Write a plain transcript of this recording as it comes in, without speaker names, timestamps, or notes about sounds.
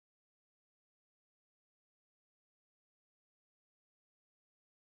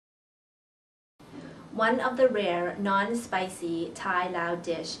One of the rare, non-spicy Thai Lao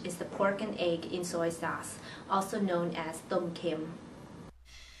dish is the pork and egg in soy sauce, also known as tom kim.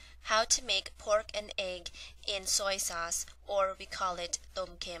 How to make pork and egg in soy sauce, or we call it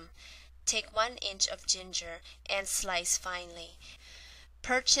tom kim. Take 1 inch of ginger and slice finely.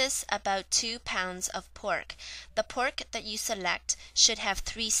 Purchase about 2 pounds of pork. The pork that you select should have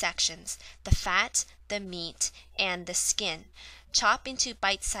 3 sections: the fat, the meat, and the skin. Chop into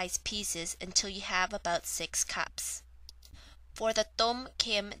bite-sized pieces until you have about 6 cups. For the tom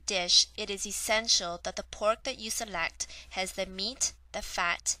kim dish, it is essential that the pork that you select has the meat, the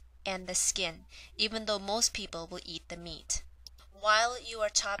fat, and the skin, even though most people will eat the meat. While you are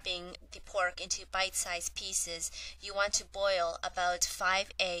chopping the pork into bite-sized pieces, you want to boil about 5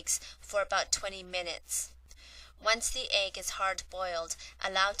 eggs for about 20 minutes. Once the egg is hard-boiled,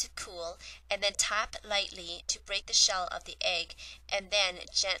 allow to cool, and then tap lightly to break the shell of the egg, and then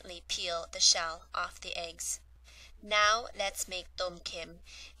gently peel the shell off the eggs. Now let's make tom kim.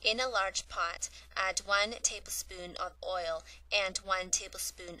 In a large pot, add 1 tablespoon of oil and 1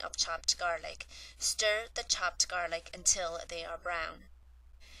 tablespoon of chopped garlic. Stir the chopped garlic until they are brown.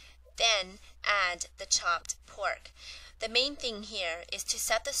 Then add the chopped pork. The main thing here is to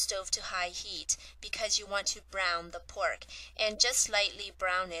set the stove to high heat because you want to brown the pork, and just lightly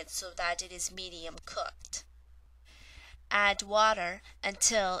brown it so that it is medium cooked. Add water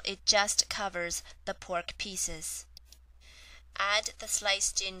until it just covers the pork pieces. Add the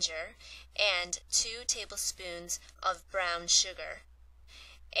sliced ginger and 2 tablespoons of brown sugar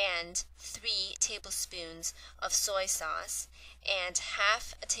and 3 tablespoons of soy sauce and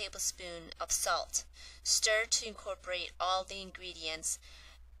half a tablespoon of salt. Stir to incorporate all the ingredients.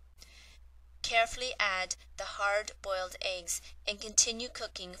 Carefully add the hard-boiled eggs and continue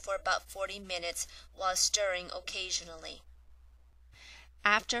cooking for about 40 minutes while stirring occasionally.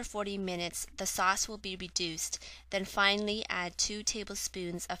 After 40 minutes, the sauce will be reduced. Then finally add 2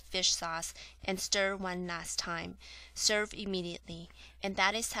 tablespoons of fish sauce and stir one last time. Serve immediately. And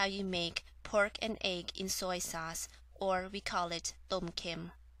that is how you make pork and egg in soy sauce, or we call it tom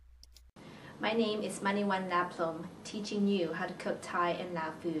kim. My name is Maniwan Laplom, teaching you how to cook Thai and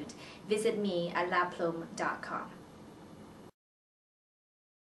Lao food. Visit me at laplom.com.